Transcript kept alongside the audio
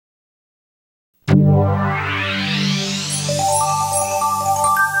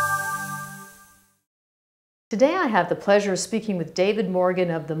Today I have the pleasure of speaking with David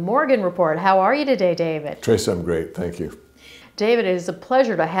Morgan of the Morgan Report. How are you today, David? Tracy, I'm great, thank you. David, it is a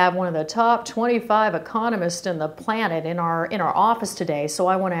pleasure to have one of the top 25 economists in the planet in our office today. So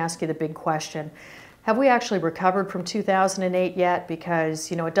I want to ask you the big question. Have we actually recovered from 2008 yet? Because,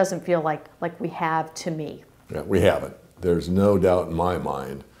 you know, it doesn't feel like we have to me. Yeah, we haven't. There's no doubt in my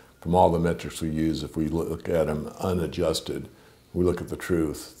mind, from all the metrics we use, if we look at them unadjusted, we look at the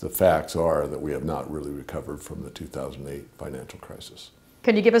truth, the facts are that we have not really recovered from the 2008 financial crisis.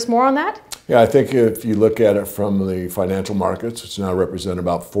 Can you give us more on that? Yeah, I think if you look at it from the financial markets, it's now represent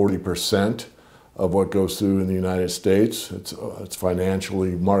about 40% of what goes through in the United States. It's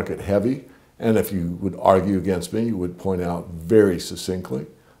financially market heavy. And if you would argue against me, you would point out very succinctly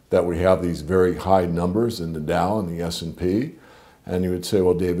that we have these very high numbers in the Dow and the S&P. And you would say,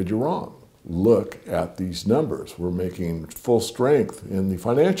 well, David, you're wrong. Look at these numbers. We're making full strength in the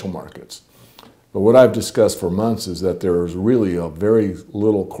financial markets. But what I've discussed for months is that there is really a very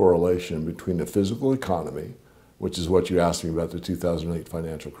little correlation between the physical economy, which is what you asked me about the 2008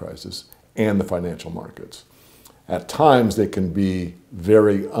 financial crisis, and the financial markets. At times, they can be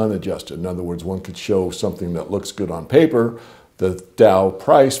very unadjusted. In other words, one could show something that looks good on paper, the Dow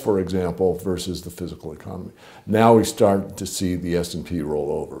price, for example, versus the physical economy. Now we start to see the S&P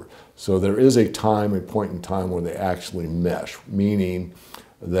roll over. So there is a point in time where they actually mesh, meaning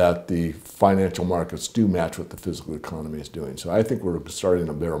that the financial markets do match what the physical economy is doing. So I think we're starting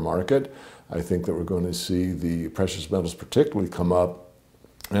a bear market. I think that we're going to see the precious metals particularly come up,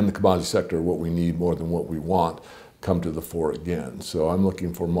 and the commodity sector, what we need more than what we want, come to the fore again. So I'm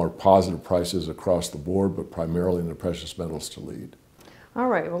looking for more positive prices across the board, but primarily in the precious metals to lead. All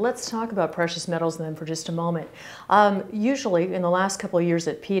right, well, let's talk about precious metals then for just a moment. Usually in the last couple of years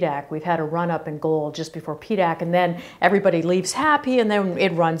at PDAC, we've had a run up in gold just before PDAC, and then everybody leaves happy and then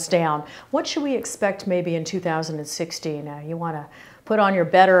it runs down. What should we expect maybe in 2016? You want to put on your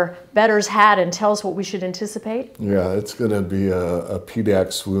bettor's hat and tell us what we should anticipate? Yeah, it's going to be a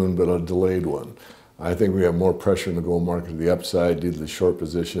PDAC swoon, but a delayed one. I think we have more pressure in the gold market to the upside due to the short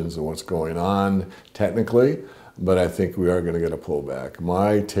positions and what's going on technically, but I think we are going to get a pullback.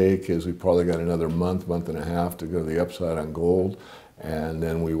 My take is we probably got another month and a half to go to the upside on gold, and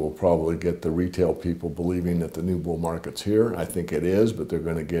then we will probably get the retail people believing that the new bull market's here. I think it is, but they're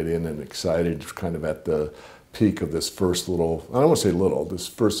going to get in and excited kind of at the peak of this first little, I don't want to say little, this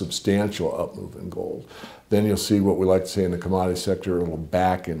first substantial up move in gold. Then you'll see what we like to say in the commodity sector, it'll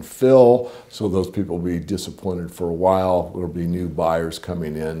back and fill, so those people will be disappointed for a while. There'll be new buyers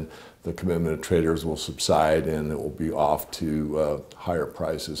coming in, the commitment of traders will subside, and it will be off to higher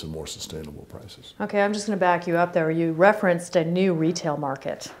prices and more sustainable prices. Okay, I'm just going to back you up there. You referenced a new retail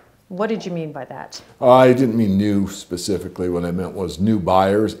market. What did you mean by that? I didn't mean new specifically. What I meant was new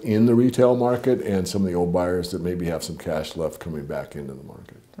buyers in the retail market and some of the old buyers that maybe have some cash left coming back into the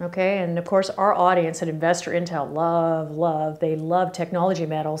market. Okay, and of course our audience at InvestorIntel they love technology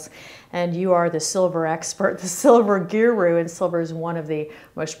metals, and you are the silver expert, the silver guru, and silver is one of the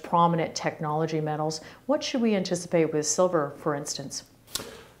most prominent technology metals. What should we anticipate with silver, for instance?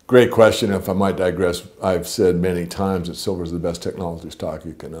 Great question. If I might digress, I've said many times that silver is the best technology stock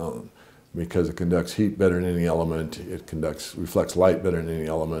you can own because it conducts heat better than any element, it reflects light better than any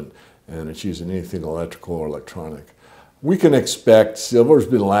element, and it's using anything electrical or electronic. We can expect, silver's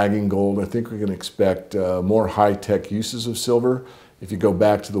been lagging gold, I think we can expect more high-tech uses of silver. If you go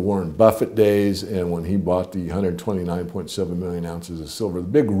back to the Warren Buffett days and when he bought the 129.7 million ounces of silver, the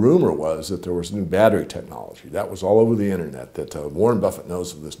big rumor was that there was new battery technology. That was all over the internet, that Warren Buffett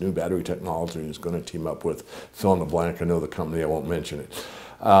knows of this new battery technology and is going to team up with fill in the blank. I know the company, I won't mention it.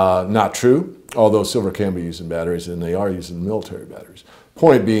 Not true, although silver can be used in batteries, and they are used in military batteries.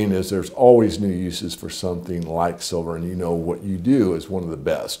 Point being is there's always new uses for something like silver, and you know what you do is one of the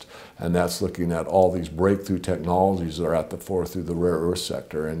best, and that's looking at all these breakthrough technologies that are at the fore through the rare earth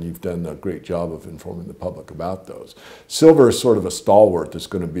sector, and you've done a great job of informing the public about those. Silver is sort of a stalwart that's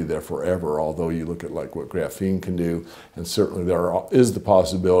going to be there forever, although you look at like what graphene can do, and certainly there is the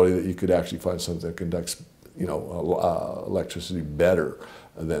possibility that you could actually find something that conducts electricity better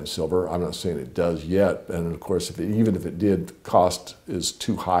than silver. I'm not saying it does yet, and of course, even if it did, cost is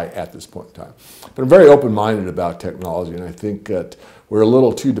too high at this point in time. But I'm very open-minded about technology, and I think that we're a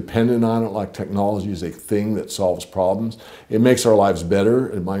little too dependent on it, like technology is a thing that solves problems. It makes our lives better,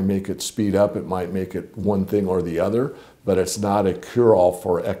 it might make it speed up, it might make it one thing or the other, but it's not a cure-all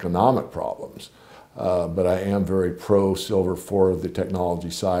for economic problems. But I am very pro-silver for the technology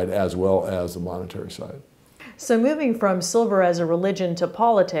side as well as the monetary side. So moving from silver as a religion to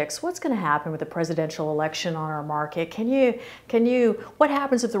politics, what's going to happen with the presidential election on our market? What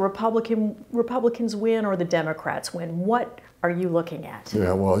happens if the Republicans win or the Democrats win? What are you looking at?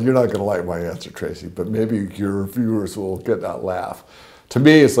 Yeah, well, you're not going to like my answer, Tracy, but maybe your viewers will get that laugh. To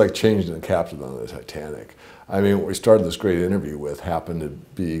me, it's like changing the captain on the Titanic. I mean, what we started this great interview with happened to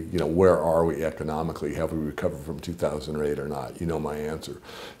be, where are we economically? Have we recovered from 2008 or not? You know my answer.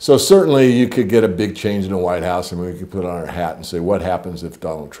 So certainly you could get a big change in the White House and we could put on our hat and say, what happens if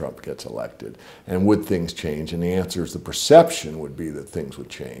Donald Trump gets elected? And would things change? And the answer is the perception would be that things would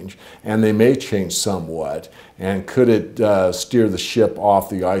change. And they may change somewhat. And could it steer the ship off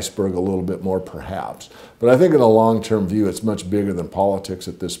the iceberg a little bit more? Perhaps. But I think in a long-term view, it's much bigger than politics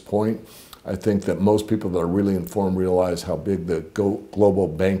at this point. I think that most people that are really informed realize how big the global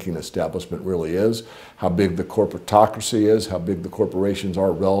banking establishment really is, how big the corporatocracy is, how big the corporations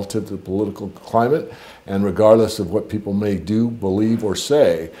are relative to the political climate, and regardless of what people may do, believe, or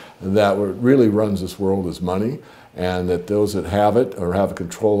say, that what really runs this world is money, and that those that have it or have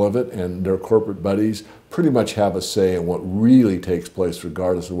control of it and their corporate buddies pretty much have a say in what really takes place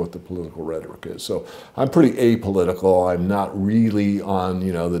regardless of what the political rhetoric is. So I'm pretty apolitical. I'm not really on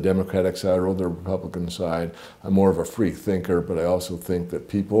the Democratic side or the Republican side. I'm more of a free thinker, but I also think that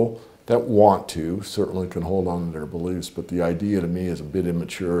people that want to certainly can hold on to their beliefs, but the idea to me is a bit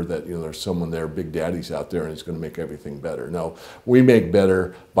immature that there's someone there, big daddy's out there, and he's going to make everything better. No, we make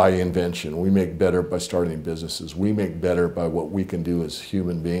better by invention. We make better by starting businesses. We make better by what we can do as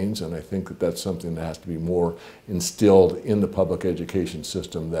human beings, and I think that that's something that has to be more instilled in the public education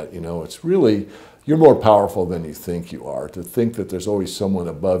system, that it's really, you're more powerful than you think you are. To think that there's always someone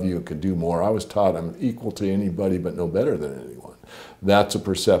above you who can do more. I was taught I'm equal to anybody but no better than anyone. That's a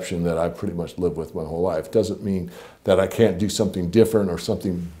perception that I pretty much lived with my whole life. Doesn't mean that I can't do something different or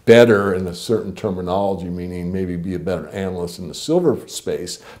something better in a certain terminology, meaning maybe be a better analyst in the silver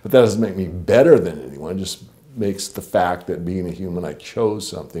space, but that doesn't make me better than anyone. It just makes the fact that being a human, I chose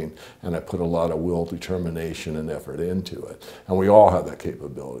something and I put a lot of will, determination, and effort into it. And we all have that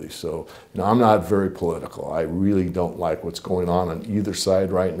capability. So, I'm not very political. I really don't like what's going on either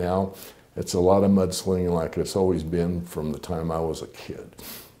side right now. It's a lot of mudslinging like it's always been from the time I was a kid.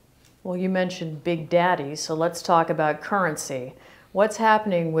 Well, you mentioned big daddy, so let's talk about currency. What's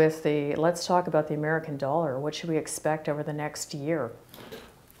happening with let's talk about the American dollar. What should we expect over the next year?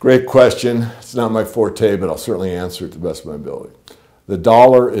 Great question. It's not my forte, but I'll certainly answer it to the best of my ability. The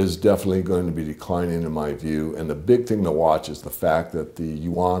dollar is definitely going to be declining in my view, and the big thing to watch is the fact that the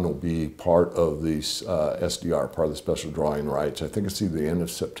yuan will be part of the SDR, part of the special drawing rights. I think it's either the end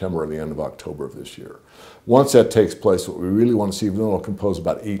of September or the end of October of this year. Once that takes place, what we really want to see, even though it'll compose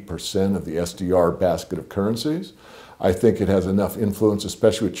about 8% of the SDR basket of currencies, I think it has enough influence,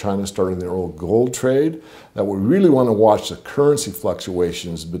 especially with China starting their old gold trade, that we really want to watch the currency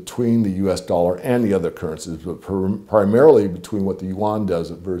fluctuations between the US dollar and the other currencies, but primarily between what the yuan does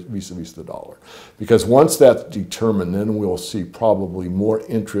vis-a-vis the dollar. Because once that's determined, then we'll see probably more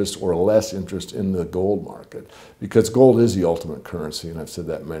interest or less interest in the gold market. Because gold is the ultimate currency, and I've said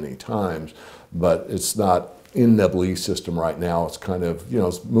that many times, but it's not in the belief system right now. It's kind of,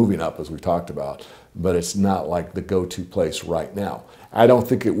 it's moving up as we talked about, but it's not like the go-to place right now. I don't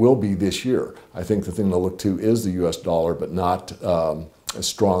think it will be this year. I think the thing to look to is the US dollar, but not as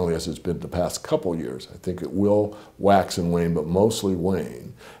strongly as it's been the past couple years. I think it will wax and wane, but mostly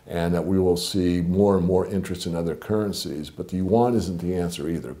wane, and that we will see more and more interest in other currencies. But the yuan isn't the answer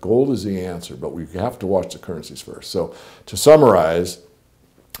either. Gold is the answer, but we have to watch the currencies first. So to summarize,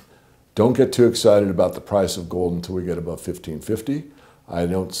 don't get too excited about the price of gold until we get above 1550. I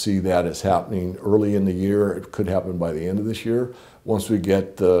don't see that as happening early in the year. It could happen by the end of this year. Once we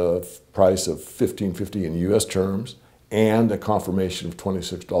get the price of 1550 in US terms and a confirmation of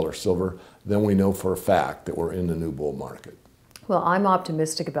 $26 silver, then we know for a fact that we're in the new bull market. Well, I'm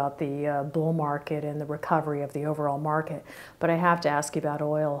optimistic about the bull market and the recovery of the overall market, but I have to ask you about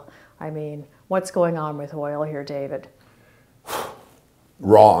oil. I mean, what's going on with oil here, David?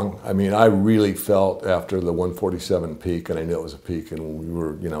 Wrong. I mean, I really felt after the 147 peak, and I knew it was a peak, and we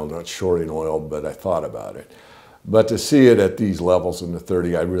were, not shorting oil, but I thought about it. But to see it at these levels in the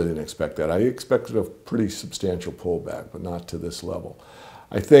 30, I really didn't expect that. I expected a pretty substantial pullback, but not to this level.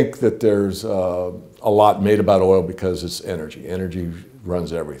 I think that there's a lot made about oil because it's energy. Energy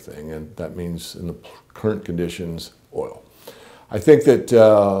runs everything, and that means in the current conditions, oil. I think that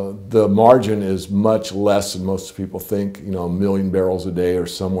the margin is much less than most people think. A million barrels a day or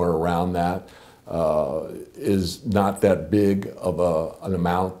somewhere around that is not that big of an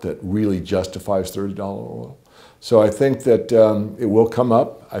amount that really justifies $30 oil. So I think that it will come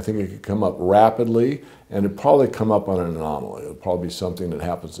up. I think it could come up rapidly, and it'd probably come up on an anomaly. It'll probably be something that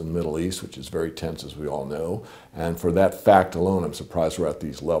happens in the Middle East, which is very tense, as we all know. And for that fact alone, I'm surprised we're at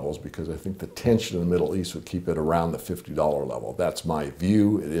these levels, because I think the tension in the Middle East would keep it around the $50 level. That's my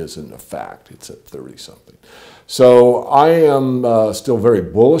view. It isn't a fact. It's at 30-something. So I am still very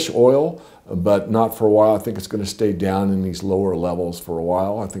bullish oil, but not for a while. I think it's going to stay down in these lower levels for a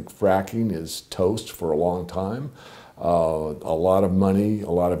while. I think fracking is toast for a long time. A lot of money, a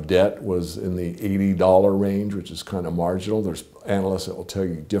lot of debt was in the $80 range, which is kind of marginal. There's analysts that will tell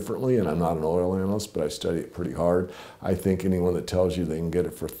you differently, and I'm not an oil analyst, but I study it pretty hard. I think anyone that tells you they can get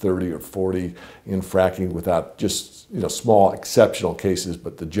it for 30 or 40 in fracking without just small exceptional cases,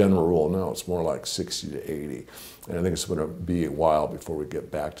 but the general rule, no, it's more like 60 to 80. And I think it's going to be a while before we get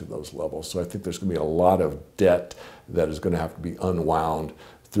back to those levels. So I think there's going to be a lot of debt that is going to have to be unwound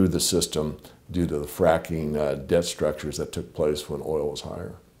through the system due to the fracking debt structures that took place when oil was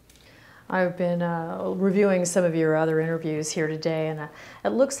higher. I've been reviewing some of your other interviews here today, and it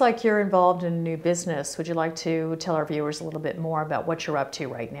looks like you're involved in a new business. Would you like to tell our viewers a little bit more about what you're up to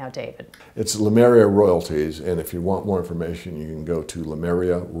right now, David? It's Lemuria Royalties, and if you want more information, you can go to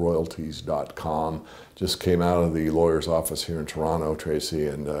LemuriaRoyalties.com. Just came out of the lawyer's office here in Toronto, Tracy,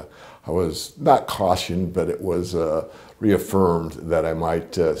 and I was not cautioned, but it was reaffirmed that I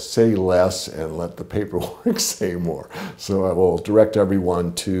might say less and let the paperwork say more. So I will direct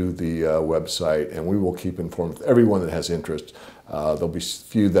everyone to the website, and we will keep informed with everyone that has interest. There'll be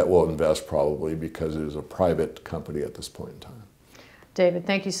few that will invest probably, because it is a private company at this point in time. David,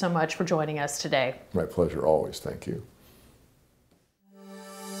 thank you so much for joining us today. My pleasure always. Thank you.